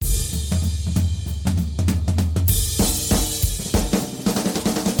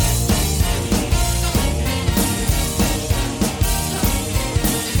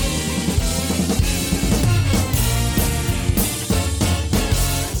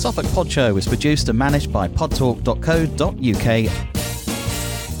Suffolk Pod Show is produced and managed by podtalk.co.uk.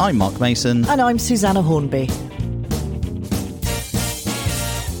 I'm Mark Mason. And I'm Susanna Hornby.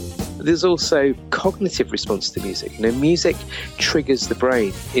 There's also cognitive response to music. You know, music triggers the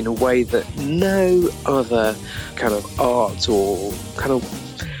brain in a way that no other kind of art or kind of,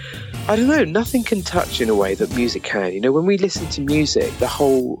 I don't know, nothing can touch in a way that music can. You know, when we listen to music, the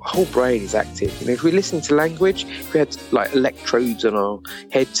whole brain is active. You know, if we're listening to language, if we had like electrodes on our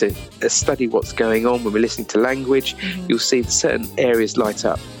head to study what's going on when we're listening to language, you'll see certain areas light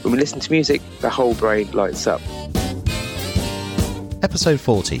up. When we listen to music, the whole brain lights up. Episode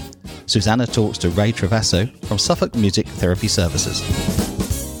 40. Susanna talks to Ray TRAVASSO from Suffolk Music Therapy Services.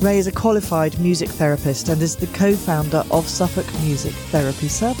 Ray is a qualified music therapist and is the co-founder of Suffolk Music Therapy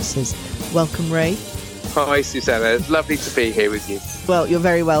Services. Welcome, Ray. Hi, Susanna. It's lovely to be here with you. Well, you're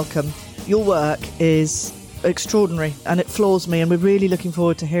very welcome. Your work is extraordinary and it floors me, and we're really looking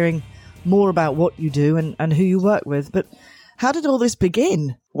forward to hearing more about what you do and who you work with. But how did all this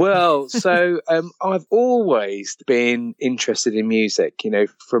begin? Well, so I've always been interested in music, you know,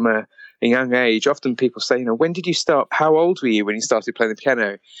 from a young age. Often people say, you know, when did you start? How old were you when you started playing the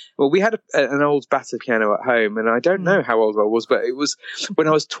piano? Well, we had an old battered piano at home, and I don't know how old I was, but it was when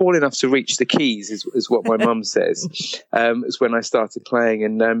I was tall enough to reach the keys, is what my mum says. Is when I started playing,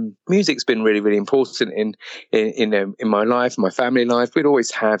 and music's been really, really important in my life, my family life. We'd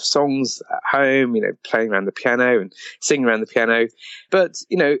always have songs at home, you know, playing around the piano and singing around the piano. But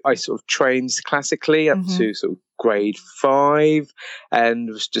you know, I sort of trained classically up to sort of grade 5 and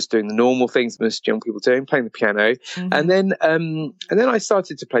was just doing the normal things most young people doing, playing the piano. And then I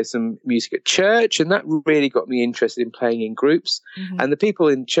started to play some music at church, and that really got me interested in playing in groups. And the people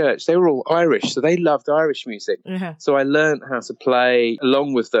in church, they were all Irish, so they loved Irish music. So I learned how to play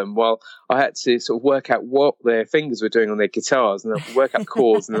along with them while I had to sort of work out what their fingers were doing on their guitars, and I'd work out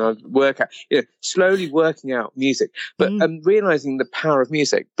chords, and then I'd work out, you know, slowly working out music, but realizing the power of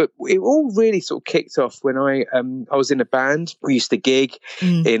music. But it all really sort of kicked off when I was in a band. We used to gig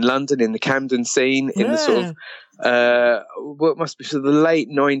in London in the Camden scene in the sort of what must be sort of the late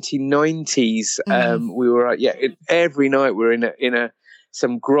 1990s. We were every night we were in a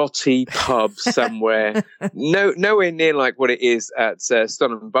some grotty pub somewhere, nowhere near like what it is at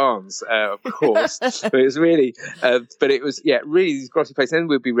Stonham Barnes, of course. But it was really, but it was really these grotty places. And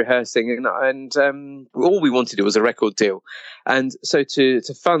we'd be rehearsing, and all we wanted to do was a record deal. And so to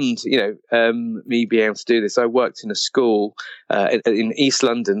fund, you know, me being able to do this, I worked in a school in East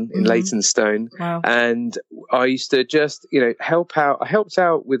London in Leytonstone, and I used to just, you know, help out. I helped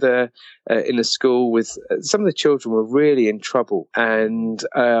out with in a school with some of the children were really in trouble, and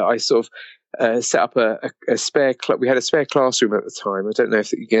I sort of set up a spare. We had a spare classroom at the time. I don't know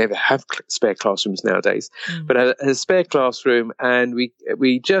if you can ever have spare classrooms nowadays, but a spare classroom, and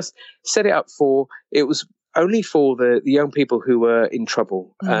we just set it up for. It was only for the young people who were in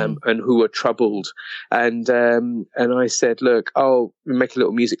trouble and who were troubled. And I said, look, I'll make a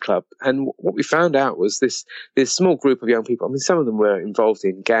little music club. And what we found out was this small group of young people. I mean, some of them were involved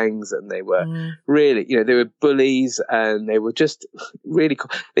in gangs, and they were really, you know, they were bullies, and they were just really,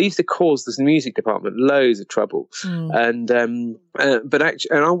 they used to cause this music department loads of trouble. But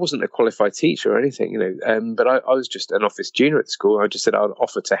actually, and I wasn't a qualified teacher or anything, you know, but I was just an office junior at the school. I just said I'd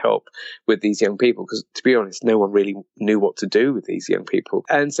offer to help with these young people, because to be honest, no one really knew what to do with these young people.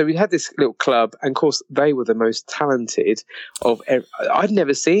 And so we had this little club, and of course they were the most talented of I'd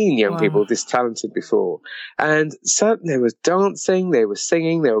never seen young people this talented before. And so they were dancing, they were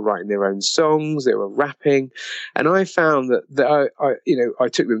singing, they were writing their own songs, they were rapping. And I found that I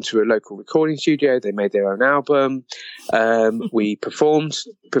took them to a local recording studio. They made their own album. We performed,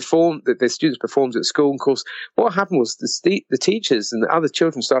 the students performed at school. And of course, what happened was the teachers and the other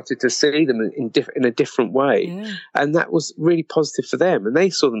children started to see them in a different way. And that was really positive for them. And they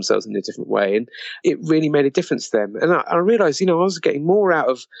saw themselves in a different way. And it really made a difference to them. And I realized, you know, I was getting more out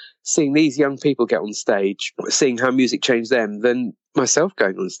of seeing these young people get on stage, seeing how music changed them, than myself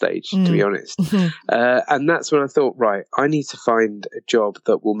going on stage, to be honest. And that's when I thought, right, I need to find a job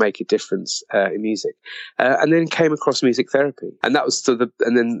that will make a difference in music. And then came across music therapy, and that was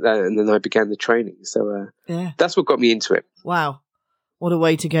and then I began the training. So that's what got me into it. Wow, what a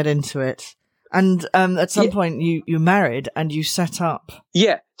way to get into it! And at some point, you married and you set up.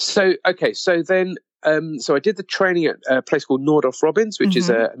 Yeah. So then. So I did the training at a place called Nordoff Robbins, which is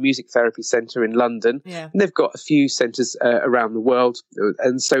a music therapy centre in London. And they've got a few centres around the world.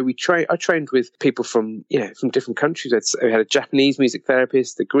 And so I trained with people from different countries. We had a Japanese music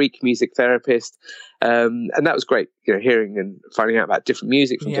therapist, a Greek music therapist. And that was great, you know, hearing and finding out about different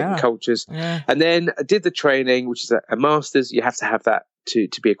music from different cultures. And then I did the training, which is a master's. You have to have that to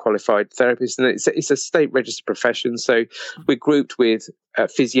be a qualified therapist, and it's a state registered profession. So we're grouped with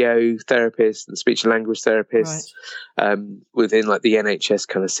physiotherapists and speech and language therapists within like the NHS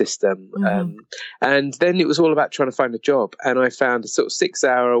kind of system. And then it was all about trying to find a job, and I found a sort of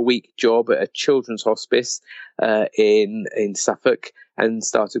 6-hour-a-week job at a children's hospice in Suffolk, and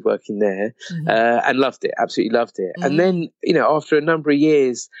started working there, and loved it, absolutely loved it. And then, after a number of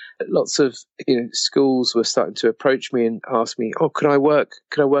years, lots of, schools were starting to approach me and ask me, oh, could I work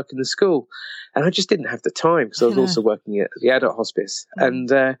in the school? And I just didn't have the time, because I was also working at the adult hospice.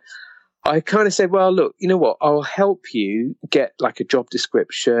 And I kind of said, well, look, you know what, I'll help you get like a job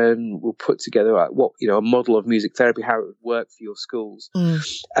description. We'll put together like a model of music therapy, how it would work for your schools,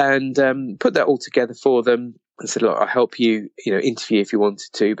 and put that all together for them. And said, look, I'll help you, interview if you wanted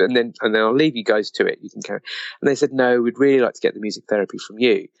to, but and then I'll leave you guys to it. You can carry. And they said, no, we'd really like to get the music therapy from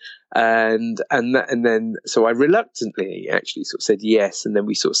you. And then so I reluctantly actually sort of said yes. And then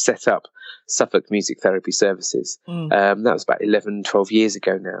we sort of set up Suffolk Music Therapy Services. That was about 11, 12 years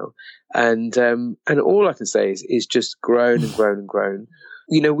ago now. And all I can say is just grown and grown and grown.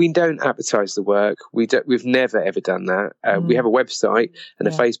 We don't advertise the work. We've never ever done that. We have a website and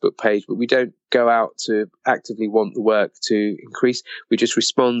a Facebook page, but we don't go out to actively want the work to increase. We just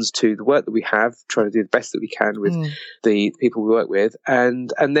respond to the work that we have, try to do the best that we can with the people we work with,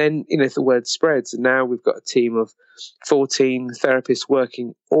 and then if the word spreads, and now we've got a team of 14 therapists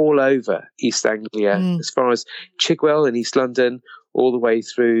working all over East Anglia, as far as Chigwell in East London, all the way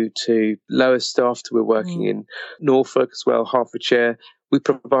through to Lowestoft. We're working in Norfolk as well, Hertfordshire. We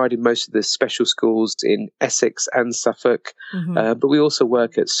provided most of the special schools in Essex and Suffolk, but we also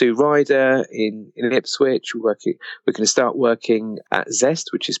work at Sue Ryder in Ipswich. We're going to start working at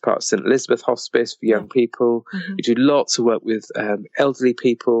Zest, which is part of St Elizabeth Hospice for young people. We do lots of work with elderly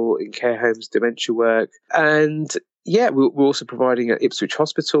people in care homes, dementia work, and we're also providing at Ipswich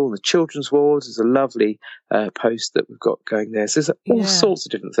Hospital and the children's wards. There's a lovely post that we've got going there. So there's all sorts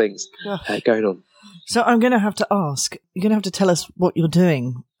of different things going on. So I'm going to have to ask, you're going to have to tell us what you're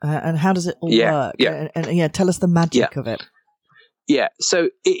doing and how does it all work? And tell us the magic of it. Yeah, so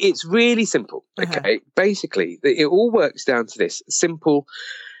it's really simple, okay? Basically, it all works down to this simple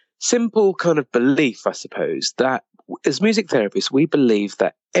kind of belief, I suppose, that as music therapists, we believe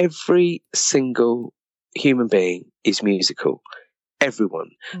that every single human being is musical. Everyone,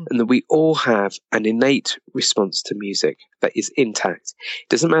 and that we all have an innate response to music that is intact. It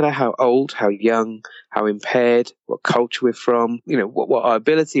doesn't matter how old, how young, how impaired, what culture we're from, what our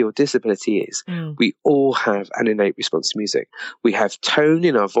ability or disability is. We all have an innate response to music. We have tone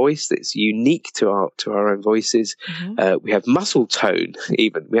in our voice that's unique to our own voices. We have muscle tone,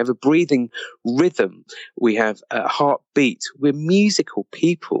 even. We have a breathing rhythm. We have a heartbeat. We're musical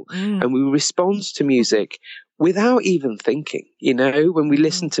people, and we respond to music without even thinking. When we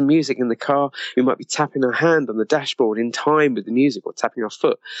listen to music in the car, we might be tapping our hand on the dashboard in time with the music, or tapping our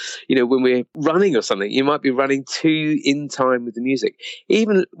foot. When we're running or something, you might be running in time with the music.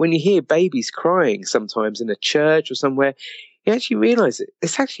 Even when you hear babies crying sometimes in a church or somewhere, you actually realize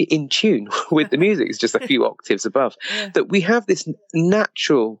it's actually in tune with the music. It's just a few octaves above. That we have this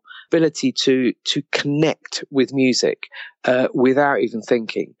natural ability to connect with music without even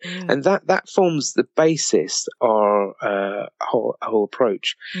thinking, and that forms the basis of our whole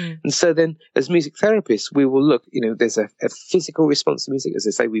approach. And so then, as music therapists, we will look. There's a physical response to music. As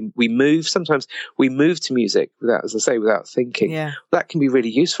I say, we move. Sometimes we move to music without thinking. That can be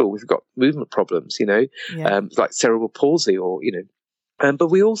really useful. We've got movement problems, like cerebral palsy, or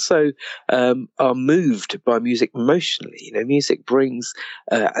but we also are moved by music emotionally. Music brings,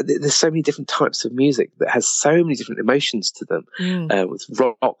 there's so many different types of music that has so many different emotions to them, with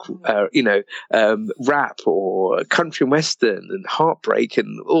rock, rap, or country and western, and heartbreak,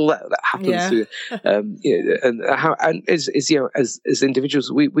 and all that happens. And as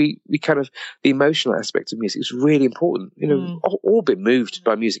individuals, we kind of, the emotional aspect of music is really important. All been moved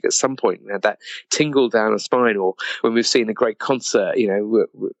by music at some point. We had that tingle down our spine, or when we've seen a great concert, we're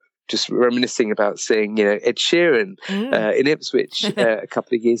just reminiscing about seeing, Ed Sheeran in Ipswich a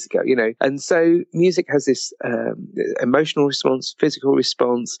couple of years ago, And so music has this emotional response, physical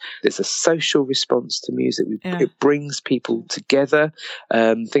response. There's a social response to music. It brings people together.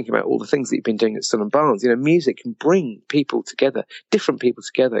 Thinking about all the things that you've been doing at Sun and Barnes, music can bring people together, different people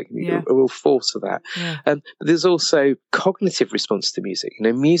together. It can be a real force for that. But there's also cognitive response to music.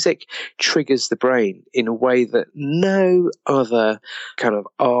 Music triggers the brain in a way that no other kind of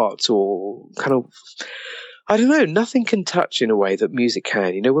art or kind of, I don't know, nothing can touch in a way that music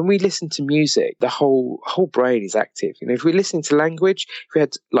can. When we listen to music, the whole brain is active. If we're listening to language, if we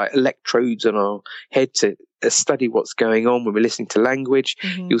had like electrodes on our head to study what's going on. When we're listening to language,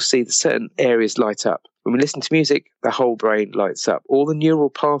 you'll see that certain areas light up. When we listen to music, the whole brain lights up. All the neural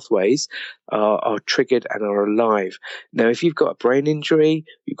pathways are triggered and are alive. Now, if you've got a brain injury,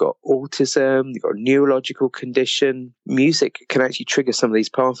 you've got autism, you've got a neurological condition, music can actually trigger some of these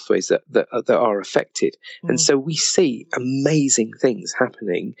pathways that are affected. And so we see amazing things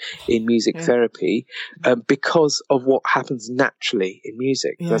happening in music therapy because of what happens naturally in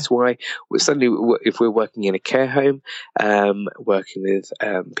music. That's why suddenly, if we're working in a care home, working with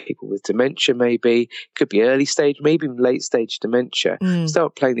people with dementia, maybe, could be early stage, maybe even late stage dementia,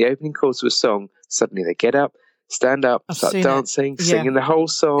 start playing the opening chords of a song, suddenly they get up, stand up, start dancing, singing the whole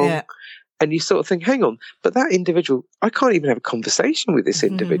song. And you sort of think, hang on, but that individual, I can't even have a conversation with this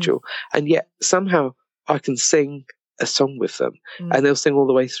individual. And yet somehow I can sing a song with them and they'll sing all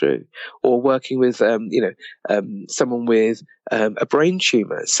the way through. Or working with, someone with a brain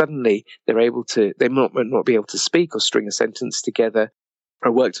tumor, suddenly they might not be able to speak or string a sentence together. I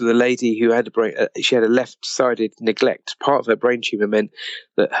worked with a lady who had she had a left-sided neglect. Part of her brain tumor meant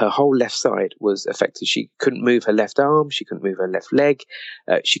that her whole left side was affected. She couldn't move her left arm. She couldn't move her left leg.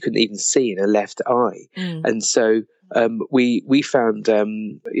 She couldn't even see in her left eye. And so we found, I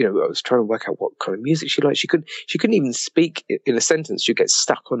was trying to work out what kind of music she liked. She couldn't even speak in a sentence. She'd get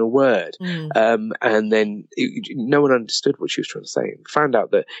stuck on a word. And then no one understood what she was trying to say. And found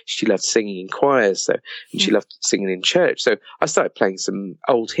out that she loved singing in choirs. And she loved singing in church. So I started playing some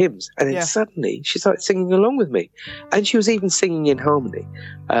old hymns. And then suddenly she started singing along with me. And she was even singing in harmony.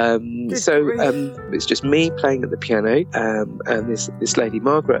 It's just me playing at the piano, and this lady,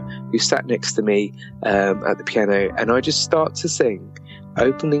 Margaret, who sat next to me at the piano. And I just start to sing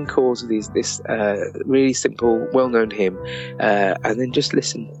opening chords of this really simple, well-known hymn, and then just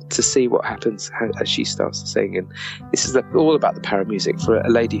listen to see what happens as she starts to sing. And this is all about the power of music for a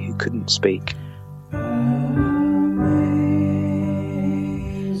lady who couldn't speak.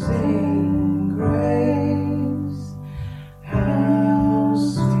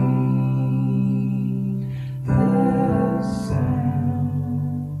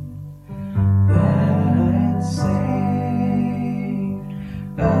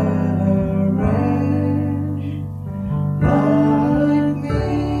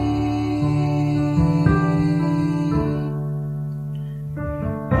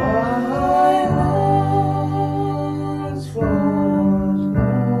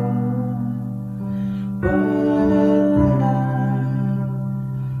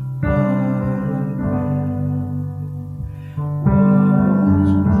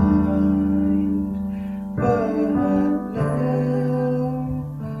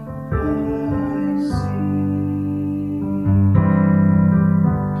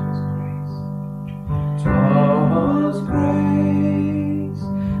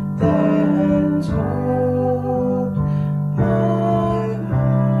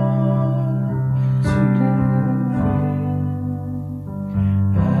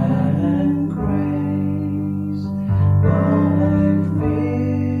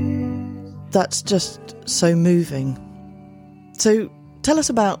 That's just so moving. So tell us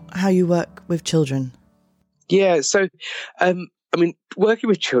about how you work with children. Yeah, so working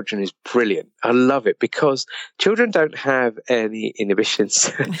with children is brilliant. I love it because children don't have any inhibitions.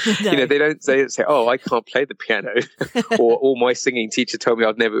 No. They don't say, "Oh, I can't play the piano," or my singing teacher told me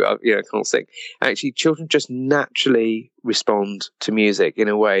I can't sing. Actually, children just naturally respond to music in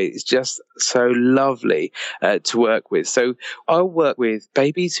a way. It's just so lovely to work with. So I'll work with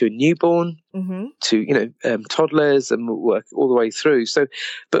babies who are newborn to toddlers, and we'll work all the way through. So,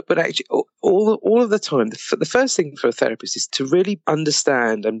 but actually, all of the time, the first thing for a therapist is to really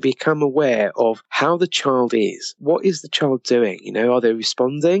understand and become aware of how the child is. What is the child doing? Are they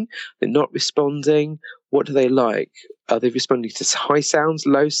responding? They're not responding. What do they like? Are they responding to high sounds,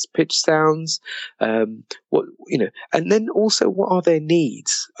 low pitch sounds? And then also, what are their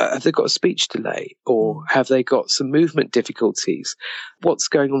needs? Have they got a speech delay, or have they got some movement difficulties? What's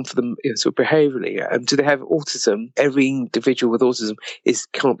going on for them, sort of behaviourally? Do they have autism? Every individual with autism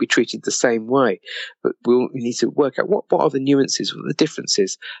can't be treated the same way, but we need to work out what are the nuances, what are the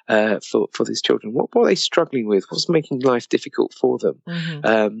differences for these children. What are they struggling with? What's making life difficult for them?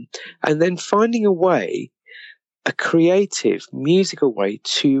 And then finding a creative musical way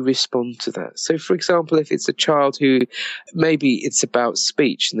to respond to that. So, for example, if it's a child who maybe it's about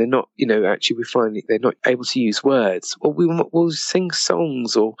speech and they're not, actually we find they're not able to use words, or we'll sing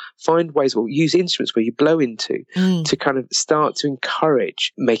songs or find ways, or use instruments where you blow into to kind of start to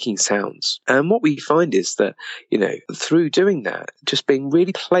encourage making sounds. And what we find is that, through doing that, just being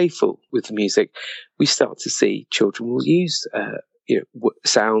really playful with the music, we start to see children will use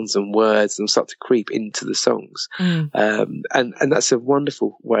sounds and words and start to creep into the songs. And that's a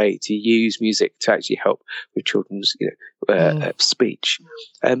wonderful way to use music to actually help with children's speech.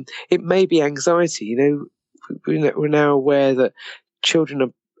 It may be anxiety. We're now aware that children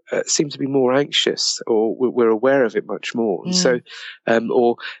are seem to be more anxious, or we're aware of it much more. And so,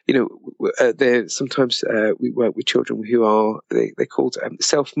 sometimes we work with children who are, they're called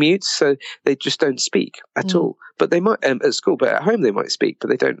self-mutes, so they just don't speak at all. But they might at school, but at home they might speak, but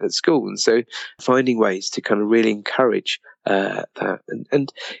they don't at school. And so finding ways to kind of really encourage that.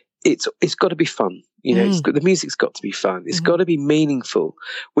 And it's got to be fun. The music's got to be fun. It's got to be meaningful.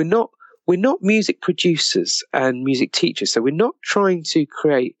 We're not music producers and music teachers, so we're not trying to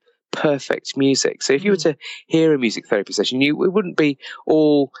create perfect music. So if you were to hear a music therapy session, it wouldn't be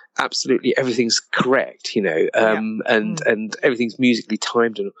all absolutely everything's correct, and everything's musically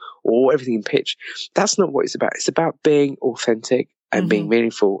timed or everything in pitch. That's not what it's about. It's about being authentic and being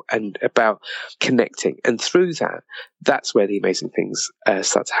meaningful and about connecting. And through that's where the amazing things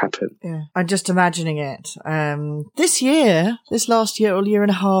start to happen. Yeah, I'm just imagining it. This last year or year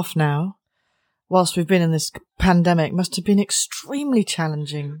and a half now, whilst we've been in this pandemic, must have been extremely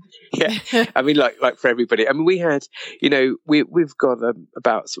challenging. Yeah, I mean, like for everybody. I mean, we had, we've got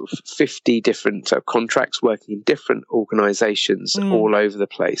about sort of 50 different contracts working in different organisations all over the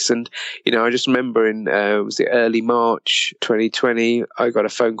place. And, I just remember in, was it early March 2020, I got a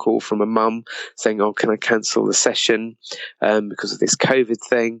phone call from a mum saying, "Oh, can I cancel the session because of this COVID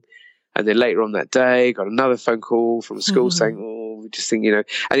thing?" And then later on that day, got another phone call from a school saying, "Oh, we just think, and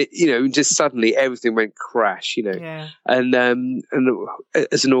it, just suddenly everything went crash, Yeah. And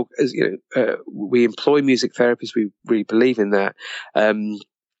we employ music therapists. We really believe in that. And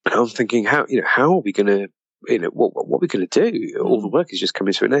I'm thinking, how are we going to, what are we going to do? All the work is just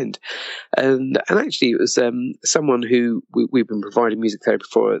coming to an end. And actually it was someone who we've been providing music therapy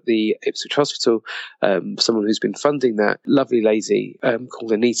for at the Ipswich Hospital, someone who's been funding that, lovely lady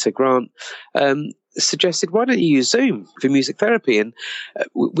called Anita Grant, suggested, why don't you use Zoom for music therapy? And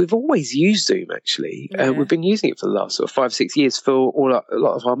we've always used Zoom, actually. We've been using it for the last sort of 5-6 years for a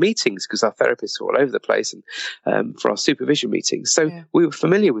lot of our meetings, because our therapists are all over the place, and for our supervision meetings. So we were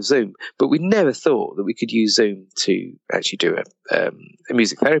familiar with Zoom, but we never thought that we could use Zoom to actually do a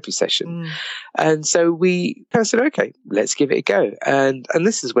music therapy session. And so we kind of said, okay, let's give it a go. And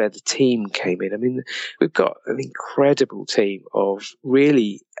this is where the team came in. I mean, we've got an incredible team of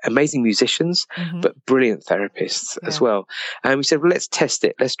really amazing musicians, but brilliant therapists as well. And we said, well, let's test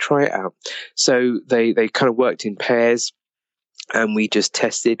it. Let's try it out. So they kind of worked in pairs, and we just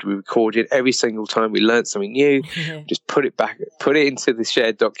tested, we recorded every single time we learned something new, just put it into the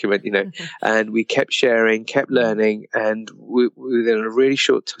shared document, and we kept sharing, kept learning. And within a really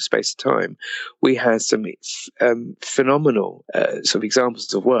short space of time, we had some phenomenal sort of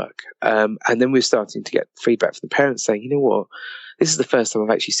examples of work. And then we're starting to get feedback from the parents saying, you know what, this is the first time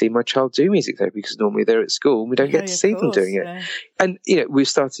I've actually seen my child do music therapy, because normally they're at school and we don't get to see them doing it. Yeah. And, we've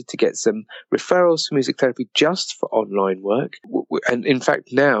started to get some referrals for music therapy just for online work. And in fact,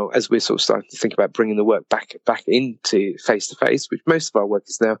 now, as we're sort of starting to think about bringing the work back into face-to-face, which most of our work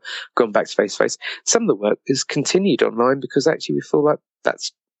is now gone back to face-to-face, some of the work is continued online, because actually we feel like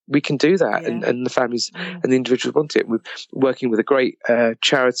we can do that, and the families and the individuals want it. We're working with a great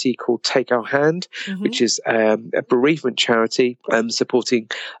charity called Take Our Hand, which is a bereavement charity supporting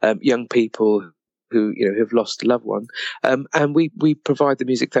young people who have lost a loved one, and we provide the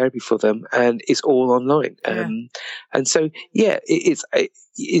music therapy for them, and it's all online. And so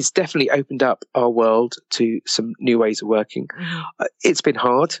it's definitely opened up our world to some new ways of working. It's been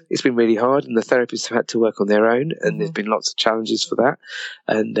hard. It's been really hard, and the therapists have had to work on their own, and there's been lots of challenges for that.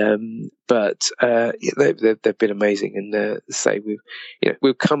 And but they've been amazing, and say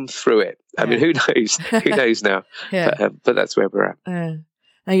we've come through it. I mean, who knows? Who knows now? But that's where we're at.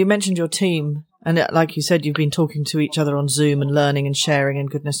 Now, you mentioned your team, and like you said, you've been talking to each other on Zoom and learning and sharing and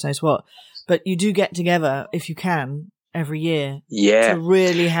goodness knows what. But you do get together, if you can, every year to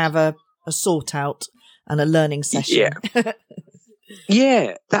really have a sort out and a learning session.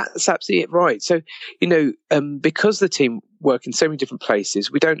 Yeah, that's absolutely right. So, because the team work in so many different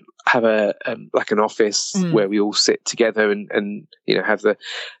places, we don't have like an office where we all sit together and have the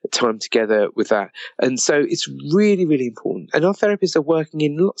time together with that. And so it's really, really important. And our therapists are working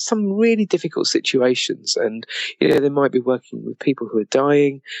in some really difficult situations. And, they might be working with people who are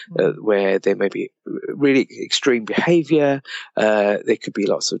dying, where there may be really extreme behavior. There could be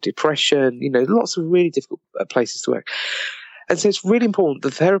lots of depression, lots of really difficult places to work. And so it's really important the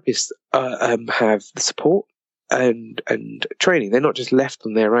therapists have the support and training, they're not just left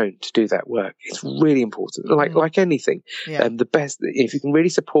on their own to do that work. It's really important. Like anything, the best, if you can really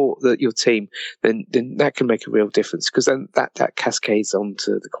support your team, then that can make a real difference, because then that cascades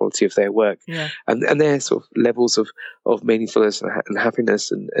onto the quality of their work and their sort of levels of meaningfulness and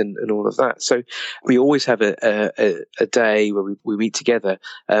happiness and all of that. So we always have a day where we meet together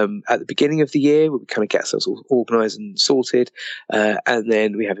at the beginning of the year, where we kind of get ourselves all organised and sorted, and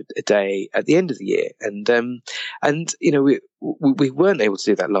then we have a day at the end of the year, and you know, we weren't able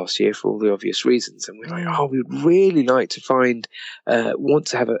to do that last year for all the obvious reasons, and we're like, we'd really like to want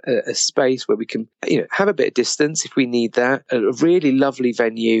to have a space where we can, you know, have a bit of distance if we need that, a really lovely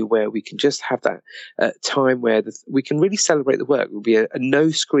venue where we can just have that time where we can really celebrate the work. It will be a no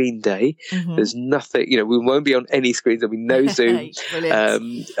screen day. There's nothing, you know, we won't be on any screens. There'll be no Zoom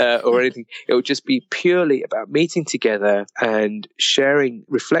or anything. It will just be purely about meeting together and sharing,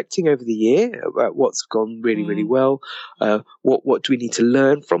 reflecting over the year about what's gone really, really well. What do we need to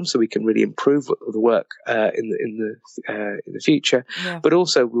learn from, so we can really improve the work in the future? But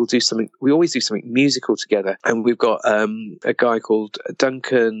also we'll do something. We always do something musical together, and we've got a guy called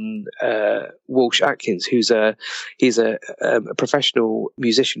Duncan Walsh Atkins, he's a professional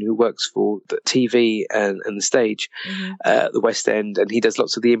musician who works for the TV and the stage at the West End, and he does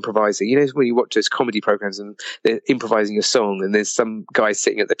lots of the improvising. You know, when you watch those comedy programs and they're improvising a song, and there's some guy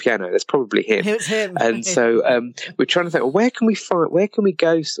sitting at the piano, that's probably him. It's him. And so we're trying to think, well, where can we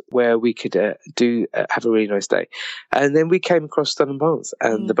go where we could have a really nice day? And then we came across Ston & Barnes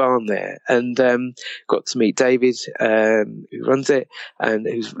and the barn there, and got to meet David, who runs it, and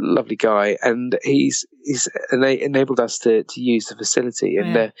who's a lovely guy, and he's enabled us to use the facility,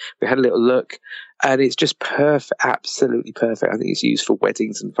 and we had a little look, and it's just perfect, absolutely perfect. I think it's used for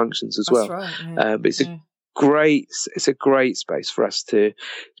weddings and functions as well. That's right. But it's a great space for us to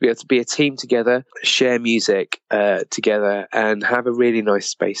be able to be a team together, share music together, and have a really nice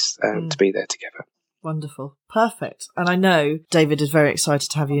space to be there together. Wonderful. Perfect. And I know David is very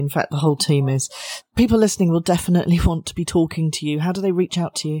excited to have you. In fact, the whole team is. People listening will definitely want to be talking to you. How do they reach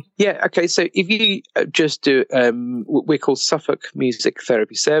out to you? Yeah, okay. So if you just do, we're called Suffolk Music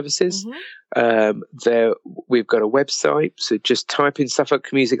Therapy Services. There, we've got a website, so just type in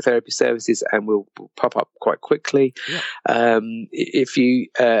Suffolk Music Therapy Services and we'll pop up quite quickly. If you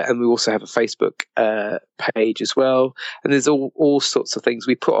and we also have a Facebook page as well, and there's all sorts of things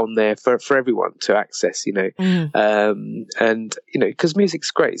we put on there for everyone to access, you know. And you know, because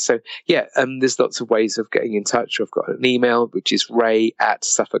music's great, so there's lots of ways of getting in touch. I've got an email which is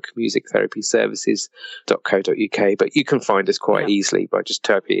ray@suffolkmusictherapyservices.co.uk, but you can find us quite easily by just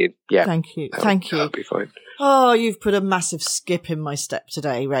typing in. Thank you. That'll be fine. Oh, you've put a massive skip in my step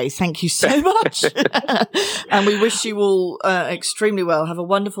today, Ray. Thank you so much. And we wish you all extremely well. Have a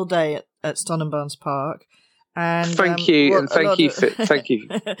wonderful day at Ston & Barnes Park. And thank you. Thank you.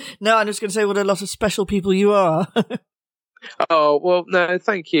 No, I'm just going to say what a lot of special people you are. Oh, well, no,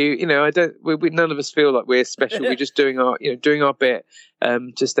 thank you. You know, we none of us feel like we're special. We're just doing our bit,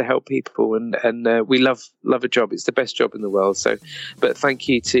 just to help people. And we love a job. It's the best job in the world. So, but thank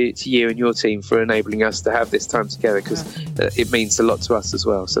you to you and your team for enabling us to have this time together, because it means a lot to us as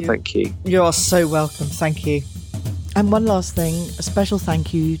well. So thank you. You are so welcome. Thank you. And one last thing, a special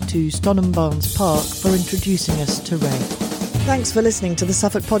thank you to Ston & Barnes Park for introducing us to Ray. Thanks for listening to the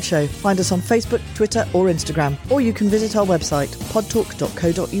Suffolk Pod Show. Find us on Facebook, Twitter or Instagram, or you can visit our website,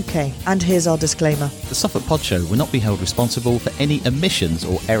 podtalk.co.uk. And here's our disclaimer. The Suffolk Pod Show will not be held responsible for any omissions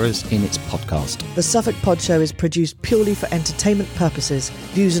or errors in its podcast. The Suffolk Pod Show is produced purely for entertainment purposes.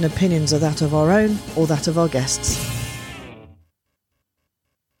 Views and opinions are that of our own or that of our guests.